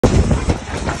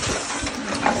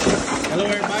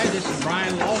This is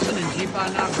Brian Lawson in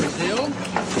Jipanã, Brazil.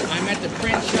 I'm at the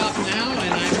print shop now,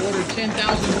 and I ordered 10,000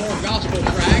 more gospel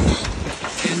tracts.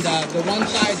 And the one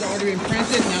side's already been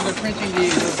printed. Now they're printing the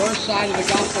reverse side of the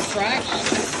gospel tracts.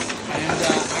 And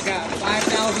I got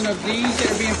 5,000 of these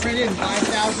that are being printed, and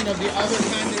 5,000 of the other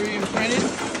kind that are being printed.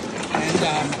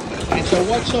 And so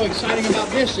what's so exciting about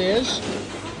this is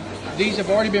these have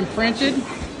already been printed.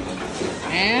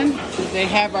 And they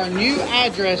have our new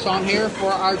address on here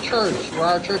for our church, where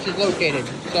our church is located.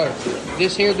 So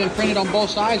this here has been printed on both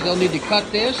sides. They'll need to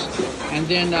cut this. And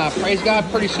then, praise God,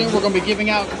 pretty soon we're going to be giving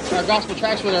out our gospel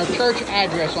tracts with our church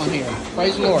address on here.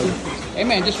 Praise the Lord.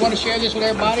 Amen. Just want to share this with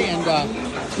everybody, and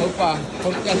hope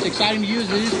that's exciting to you as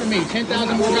it is for me.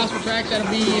 10,000 more gospel tracts. That'll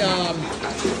be,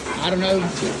 I don't know,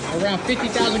 around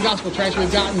 50,000 gospel tracts we've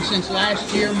gotten since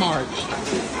last year, March.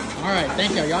 All right.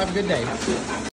 Thank y'all. Y'all have a good day.